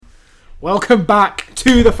Welcome back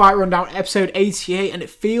to the Fight Rundown, episode 88, and it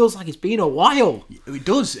feels like it's been a while. It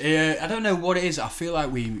does. I don't know what it is. I feel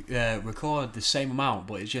like we record the same amount,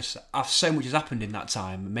 but it's just so much has happened in that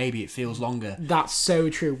time. Maybe it feels longer. That's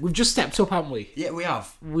so true. We've just stepped up, haven't we? Yeah, we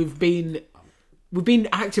have. We've been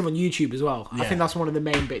active on YouTube as well. Yeah. I think that's one of the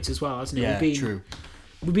main bits as well, hasn't it? Yeah, true.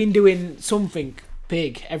 We've been doing something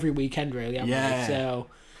big every weekend, really, haven't we? So,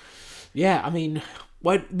 yeah, I mean,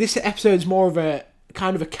 this episode's more of a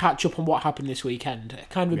kind of a catch up on what happened this weekend.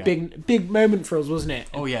 Kind of a big moment for us, wasn't it?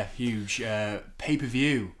 Oh yeah, huge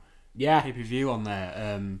pay-per-view. Yeah, pay-per-view on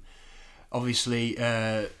there. Obviously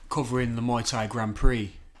covering the Muay Thai Grand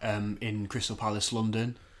Prix in Crystal Palace,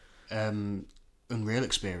 London. Unreal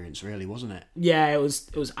experience, really, wasn't it? Yeah, it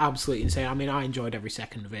was absolutely insane. I mean, I enjoyed every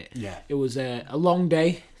second of it. Yeah, it was a long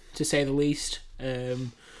day, to say the least.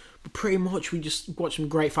 But pretty much we just watched some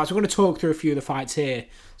great fights. We're going to talk through a few of the fights here.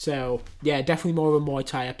 So yeah, definitely more of a Muay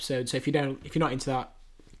Thai episode. So if you're not into that,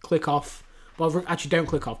 click off. Well, actually, don't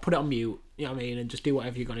click off. Put it on mute. You know what I mean, and just do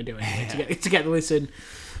whatever you're going to do anyway to get the listen.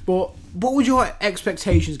 But what were your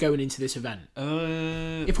expectations going into this event?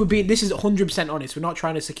 If we're being, this is 100% honest. We're not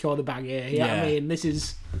trying to secure the bag here. You know what I mean, this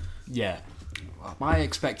is. Yeah, my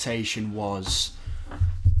expectation was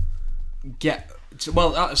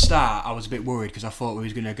Well, at the start, I was a bit worried because I thought we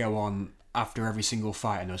was going to go on after every single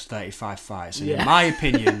fight, and there was 35 fights. And in my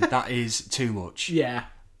opinion, that is too much. Yeah.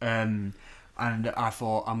 And I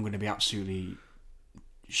thought, I'm going to be absolutely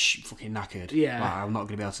fucking knackered. Yeah. Like, I'm not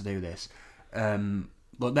going to be able to do this.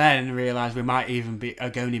 But then I realised we might even be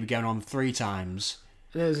going on 3 times.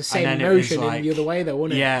 And there was the same emotion in the other way, though,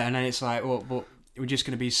 wasn't it? Yeah, and then it's like, well, but we're just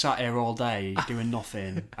going to be sat here all day doing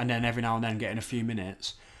nothing, and then every now and then getting a few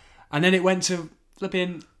minutes. And then it went to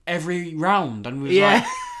flipping every round, and we was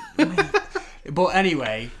like, but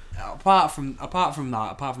anyway, apart from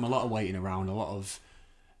that, apart from a lot of waiting around, a lot of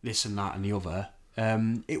this and that and the other,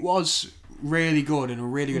 it was really good and a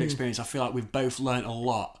really good experience. I feel like we've both learnt a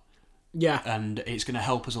lot. Yeah, and it's going to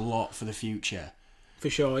help us a lot for the future. For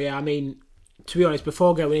sure. Yeah, I mean, to be honest,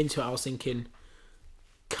 before going into it, I was thinking,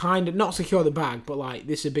 kind of not secure the bag, but like,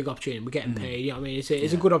 this is a big opportunity. We're getting paid. You know what I mean?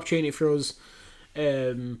 It's a good opportunity for us.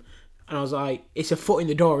 And I was like, it's a foot in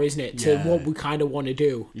the door, isn't it, to what we kind of want to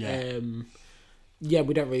do. Yeah.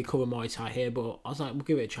 We don't really cover Muay Thai here, but I was like, we'll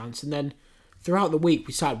give it a chance. And then throughout the week,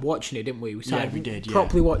 we started watching it, didn't we? We started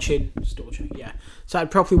properly watching.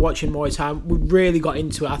 Started properly watching Muay Thai. We really got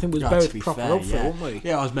into it. I think we was both proper up for it, weren't we?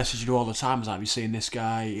 Yeah, I was messaging you all the time. I was like, have you seen this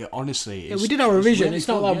guy? Honestly, we did our revision. Really it's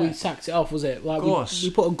not like we sacked it off, was it? Like, of course. We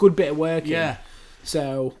put a good bit of work in. Yeah.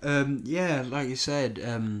 So like you said,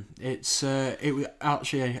 it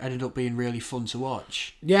actually ended up being really fun to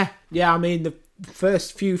watch. Yeah. I mean, the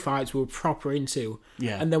first few fights we were proper into,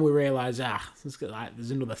 and then we realised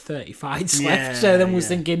there's another 30 fights left. So then we was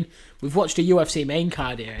thinking, we've watched a UFC main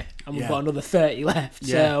card here, and we've got another 30 left.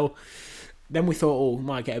 Yeah. So then we thought, we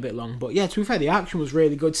might get a bit long. But yeah, to be fair, the action was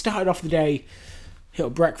really good. Started off the day, hit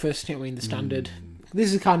up breakfast. You know what I mean, the standard.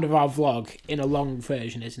 This is kind of our vlog in a long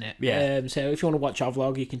version, isn't it? Yeah. So if you want to watch our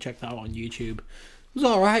vlog, you can check that out on YouTube. It was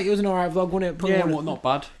alright. It was an alright vlog, wasn't it? Probably not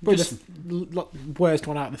bad. Probably the worst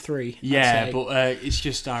one out of the 3. Yeah, but it's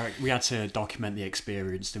just we had to document the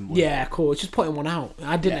experience, didn't we? Yeah, cool. It's just putting one out.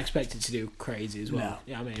 I didn't expect it to do crazy as well. No.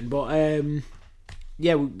 Yeah, I mean, but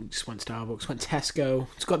we just went to Starbucks, went to Tesco.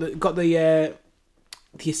 It's got the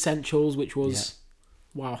essentials, which was.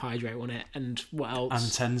 Wow, hydrate, wasn't it? And what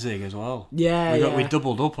else? And Tenzing as well. Yeah, we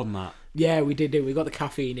doubled up on that. Yeah, we did. We got the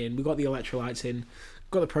caffeine in, we got the electrolytes in,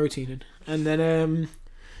 got the protein in, and then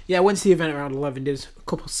I went to the event around 11. Did a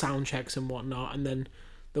couple of sound checks and whatnot, and then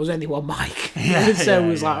there was only one mic. So it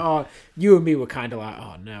was like, you and me were kind of like,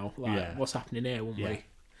 oh no, what's happening here, weren't we?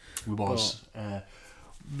 We was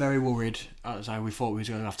very worried. We thought we was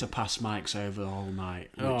going to have to pass mics over the whole night,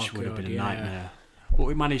 which would have been a nightmare. But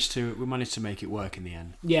we managed to make it work in the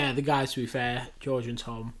end. Yeah, the guys, to be fair, George and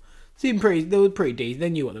Tom, they were pretty decent. They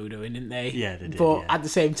knew what they were doing, didn't they? Yeah, they did. But at the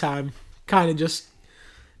same time, kind of just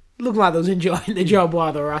looked like they was enjoying the job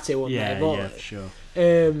while they were at it, weren't they? But, yeah, for sure.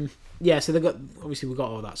 So we got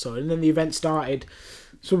all that sorted, and then the event started.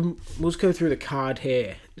 So we'll just go through the card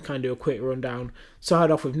here, kind of do a quick rundown.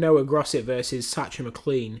 Started off with Noah Grosset versus Sacha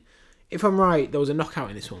McLean. If I'm right, there was a knockout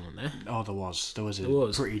in this one, wasn't there? Oh, there was. There was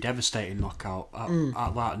a pretty devastating knockout.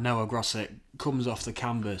 Noah Grosset comes off the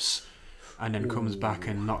canvas and then comes back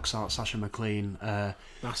and knocks out Sacha McLean.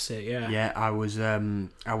 That's it, yeah. Yeah, I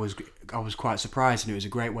was quite surprised, and it was a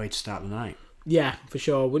great way to start the night. Yeah, for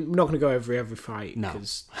sure. We're not going to go over every fight. No.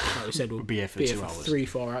 Because, like we said, we'll be here for 2 hours.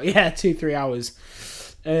 3-4 hours. Yeah, 2-3 hours.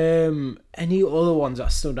 Any other ones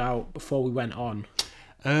that stood out before we went on?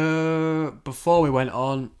 Before we went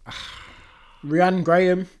on, Rhiannon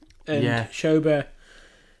Graham and Shoba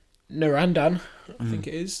Narandan, I think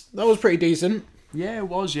it is. That was pretty decent. Yeah, it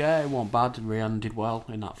was. Yeah, it wasn't bad. Rhiannon did well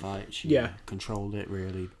in that fight. She controlled it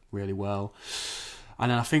really, really well.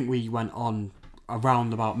 And then I think we went on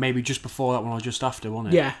around about maybe just before that one or just after,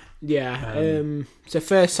 wasn't it? Yeah. So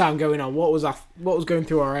first time going on, what was going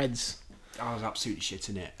through our heads? I was absolutely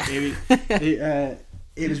shitting it.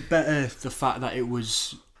 It was better the fact that it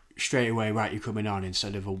was straight away, right, you're coming on,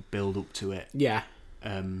 instead of a build up to it. Yeah.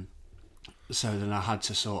 So then I had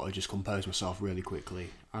to sort of just compose myself really quickly,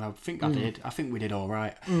 and I think I did. I think we did all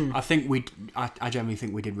right. I generally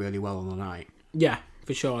think we did really well on the night. Yeah,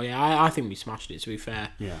 for sure. Yeah, I think we smashed it. To be fair.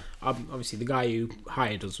 Yeah. Obviously, the guy who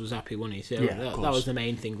hired us was happy, wasn't he? So that was the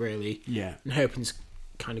main thing, really. Yeah. And hoping to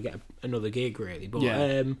kind of get another gig, really. But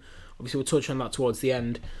obviously, we'll touch on that towards the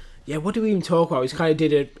end. Yeah, what did we even talk about? We kind of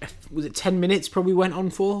did was it 10 minutes probably went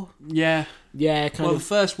on for? Yeah. Yeah, the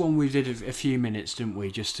first one we did a few minutes, didn't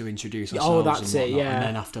we, just to introduce ourselves. Oh, that's it, yeah. And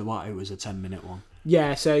then after that, it was a 10-minute one.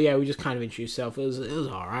 Yeah, so we just kind of introduced ourselves. It was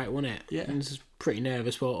alright, wasn't it? Yeah. And I was pretty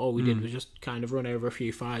nervous, but all we did was just kind of run over a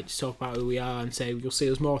few fights, talk about who we are, and say you'll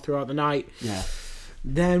see us more throughout the night. Yeah.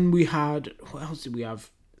 Then we had, what else did we have?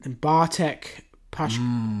 Then Bartek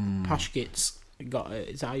Pashkits.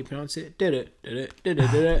 Is that how you pronounce it? Did it.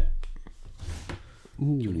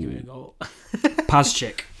 Ooh. Do you want to give it a go?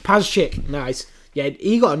 Pazchik, nice. Yeah,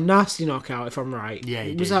 he got a nasty knockout, if I'm right. Yeah, he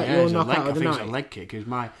did. Was that your knockout of the night? I think it was a leg kick. It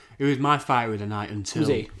was my fight with the night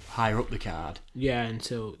until higher up the card. Yeah, that's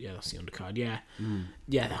the undercard. Yeah,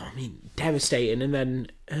 yeah. I mean, devastating. And then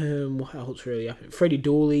what else really happened? Freddie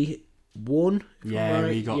Dooley won. Yeah,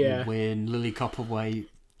 he got the win. Lily Copperweight.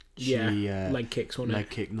 Leg kicks, wasn't it? Leg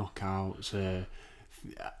kick knockouts.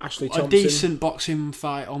 Ashley Thompson. A decent boxing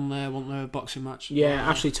fight on there, wasn't there? A boxing match. Yeah,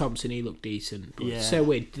 Ashley Thompson, he looked decent. But it's so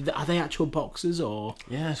weird. Are they actual boxers or?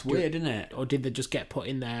 Yeah, it's weird, isn't it? Or did they just get put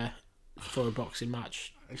in there for a boxing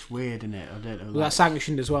match? It's weird, isn't it? I don't know. Well, that's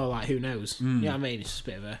sanctioned as well. Like, who knows? You know what I mean? It's just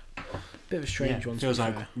a bit of a strange one. Feels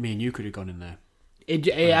like me and you could have gone in there. It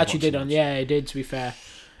actually did. It did. To be fair.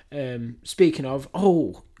 Speaking of,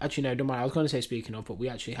 actually no, don't mind. I was going to say speaking of, but we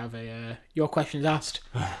actually have your questions asked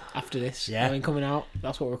after this. Yeah, coming out.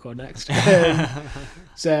 That's what we'll record next.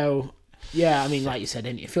 So yeah, I mean, like you said,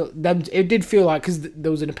 didn't you? It did feel like, because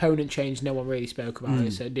there was an opponent change, no one really spoke about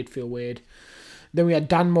it, so it did feel weird. Then we had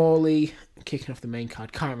Dan Morley kicking off the main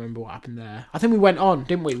card. Can't remember what happened there. I think we went on,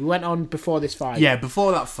 didn't we? We went on before this fight. Yeah,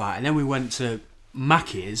 before that fight, and then we went to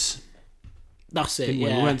Mackey's. That's it, We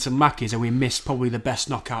went to Mackey's and we missed probably the best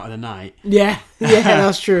knockout of the night. Yeah,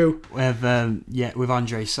 that's true. With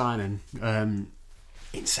Andre Simon.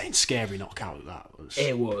 Insane, scary knockout that was.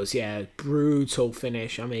 It was, yeah. Brutal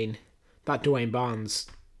finish. I mean, that Dwayne Barnes...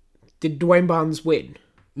 Did Dwayne Barnes win?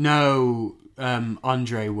 No,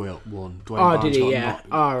 Andre won. Did he? Yeah.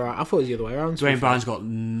 Right. I thought it was the other way around. Dwayne Barnes got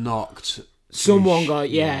knocked. Someone got,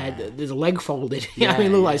 there's a leg folded. I mean,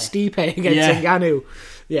 it looked like Stipe against Ngannou.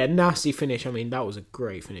 Yeah, nasty finish. I mean, that was a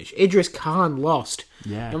great finish. Idris Khan lost.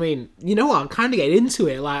 Yeah. I mean, you know what? I'm kind of getting into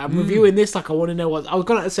it. Like, I'm reviewing this like I want to know what... I was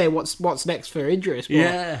going to say what's next for Idris,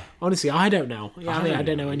 but honestly, I don't know. Yeah, I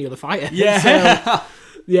don't know any other fighter. Yeah. So,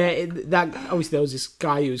 yeah, obviously there was this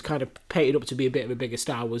guy who was kind of painted up to be a bit of a bigger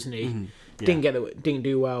star, wasn't he? Mm-hmm. Yeah. Didn't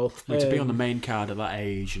do well. To be on the main card at that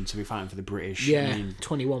age and to be fighting for the British. Yeah, I mean,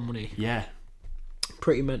 21 money. Yeah.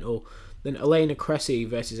 Pretty mental. Then Elena Cressy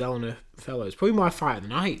versus Eleanor Fellows. Probably my fight of the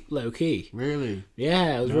night, low key. Really?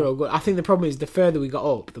 Yeah, it was real good. I think the problem is the further we got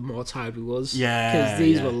up, the more tired we was. Yeah. Because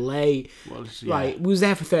these were late. Like, we was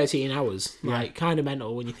there for 13 hours. Like, kind of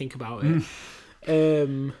mental when you think about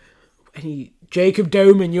it. Jacob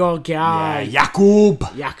Doman, your guy. Yeah,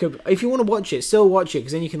 Jacob. If you want to watch it, still watch it,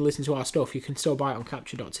 because then you can listen to our stuff. You can still buy it on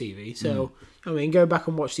Capture.tv. So, I mean, go back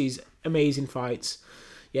and watch these amazing fights.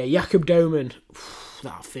 Yeah, Jacob Doman.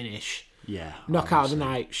 That finish. Yeah. Knockout of the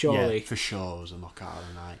night, surely. Yeah, for sure it was a knockout of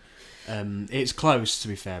the night. It's close, to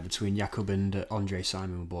be fair, between Jacob and Andre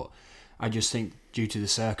Simon, but I just think due to the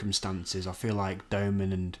circumstances, I feel like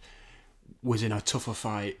Doman was in a tougher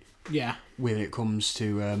fight. Yeah. When it comes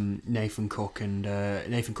to Nathan Cook, and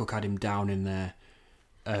Nathan Cook had him down in there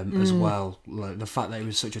as well. Like, the fact that it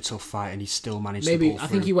was such a tough fight and he still managed to pull through. I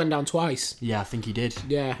think he went down twice. Yeah, I think he did.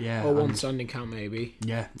 Yeah. Or one standing count, maybe.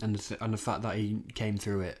 Yeah, and the fact that he came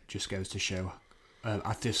through it just goes to show.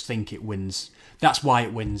 I just think it wins. That's why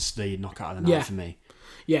it wins the knockout of the night for me.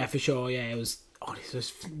 Yeah, for sure. Yeah, it was a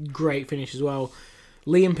great finish as well.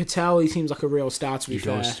 Liam Patel, he seems like a real star, to be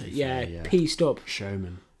fair. Pieced up.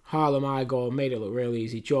 Showman. Harlem Igor made it look real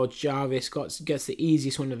easy. George Jarvis gets the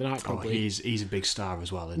easiest win of the night, probably. He's a big star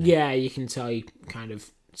as well, isn't he? Yeah, you can tell he kind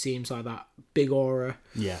of seems like that big aura.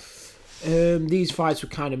 Yeah. These fights were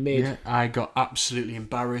kind of mid. Yeah, I got absolutely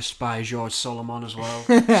embarrassed by George Solomon as well.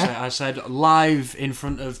 So I said live in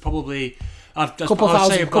front of probably Couple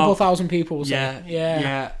thousand people.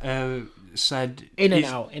 Said in and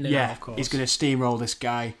out, of course. He's going to steamroll this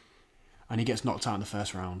guy, and he gets knocked out in the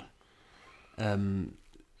first round.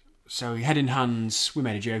 So head in hands, we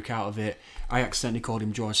made a joke out of it. I accidentally called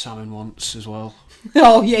him George Salmon once as well.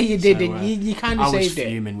 Oh yeah, you did. So, you kind of saved it. I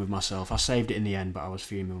was fuming with myself. I saved it in the end, but I was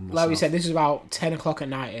fuming with myself. Like we said, this is about 10 o'clock at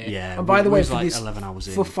night here. Yeah. And by the way, for like 11 hours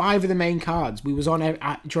in. For 5 of the main cards, we was on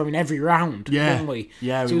during every round, weren't we?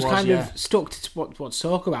 Yeah, so it was kind of stuck to what to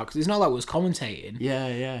talk about, because it's not like we was commentating.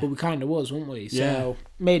 Yeah. But we kind of was, weren't we? So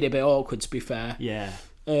made it a bit awkward, to be fair. Yeah.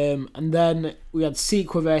 And then we had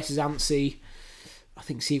Sequa versus Antsy. I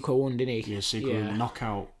think Sequa won, didn't he? Yeah, Sequa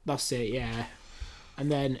knockout. That's it, yeah.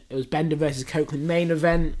 And then it was Bender versus Coakley main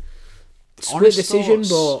event. Split decision,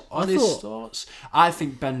 but thoughts. I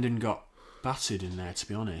think Benden got battered in there, to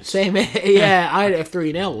be honest. Same, yeah. I had it a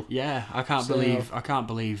 3-0. Yeah, I can't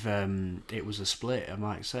believe it was a split. I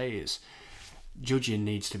might say judging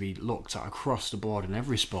needs to be looked at across the board in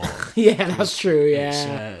every sport. Yeah, that's true.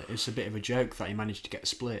 Yeah, it's a bit of a joke that he managed to get a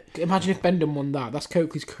split. Imagine if Benden won that. That's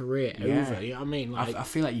Coakley's career over. You know what I mean? Like, I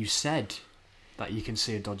feel like you said that you can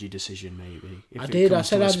see a dodgy decision, maybe. I did. I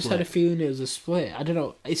said I just had a feeling it was a split. I don't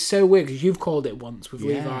know. It's so weird because you've called it once with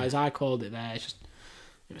Levi's. I called it there. It's just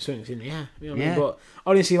something's in the air. You know what I mean? But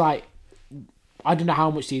honestly, like, I don't know how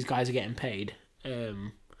much these guys are getting paid.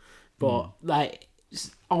 But like,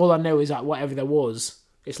 all I know is that whatever there was,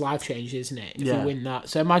 it's life changing, isn't it? If you win that.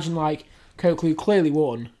 So imagine like Coakley clearly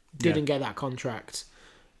won, didn't get that contract.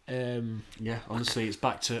 Honestly, it's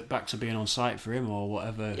back to being on site for him or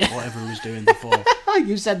whatever he was doing before.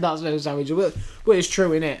 You said that's no savage, but it's true,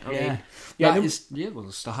 innit?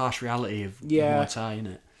 It's the harsh reality of Muay Thai,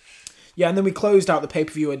 innit? Yeah, and then we closed out the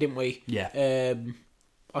pay-per-view, didn't we? Yeah.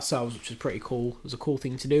 Ourselves, which was pretty cool. It was a cool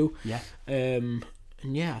thing to do. Yeah. And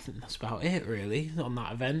I think that's about it, really, on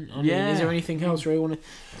that event. I mean, is there anything else really want to...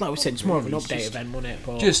 Like we said, it's more of an update event, wasn't it?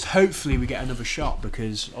 But just hopefully we get another shot,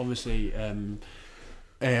 because obviously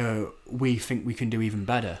we think we can do even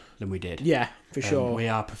better than we did. Yeah, for sure. We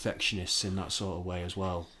are perfectionists in that sort of way as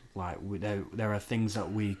well. Like, there are things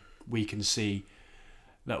that we can see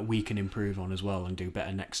that we can improve on as well and do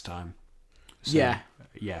better next time. So,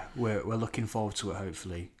 we're looking forward to it,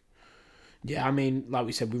 hopefully. Yeah, I mean, like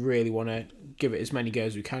we said, we really want to give it as many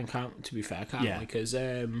goes as we can, to be fair, can't we? Because,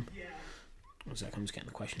 one sec, I'm just getting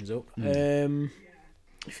the questions up.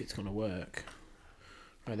 If it's going to work.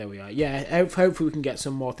 Right, there we are. Yeah, hopefully we can get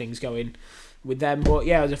some more things going with them. But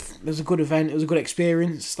yeah, it was a good event. It was a good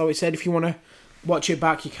experience. Like we said, if you want to watch it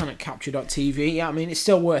back, you can at capture.tv. Yeah, I mean, it's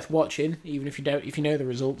still worth watching, even if you know the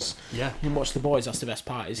results. Yeah. You can watch the boys, that's the best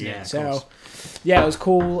part, isn't it? So, yeah, it was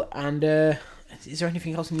cool. And is there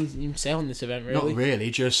anything else you need to say on this event, really? Not really,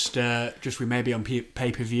 just we may be on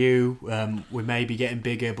pay-per-view, we may be getting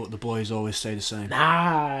bigger, but the boys always stay the same.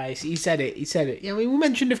 Nice, he said it. Yeah, I mean, we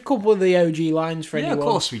mentioned a couple of the OG lines for anyone. Yeah, of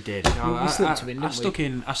course we did. We slipped to him,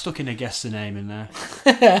 didn't I stuck in a guess the name in there.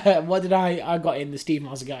 What did I got in? The Steve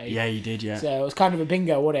Mazzagatti. Yeah, you did, yeah. So it was kind of a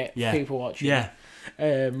bingo, wasn't it? Yeah. For people watching. Yeah.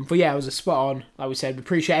 But yeah, it was a spot on. Like we said, we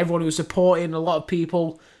appreciate everyone who was supporting. A lot of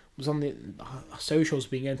people was on the socials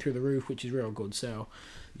being going through the roof, which is real good. So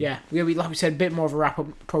yeah, we like we said, a bit more of a wrap up.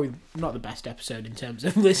 Probably not the best episode in terms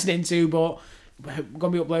of listening to, but we're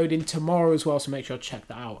going to be uploading tomorrow as well, so make sure to check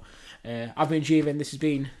that out. I've been Jeevan, this has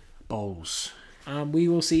been Bowls, and we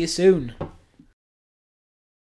will see you soon.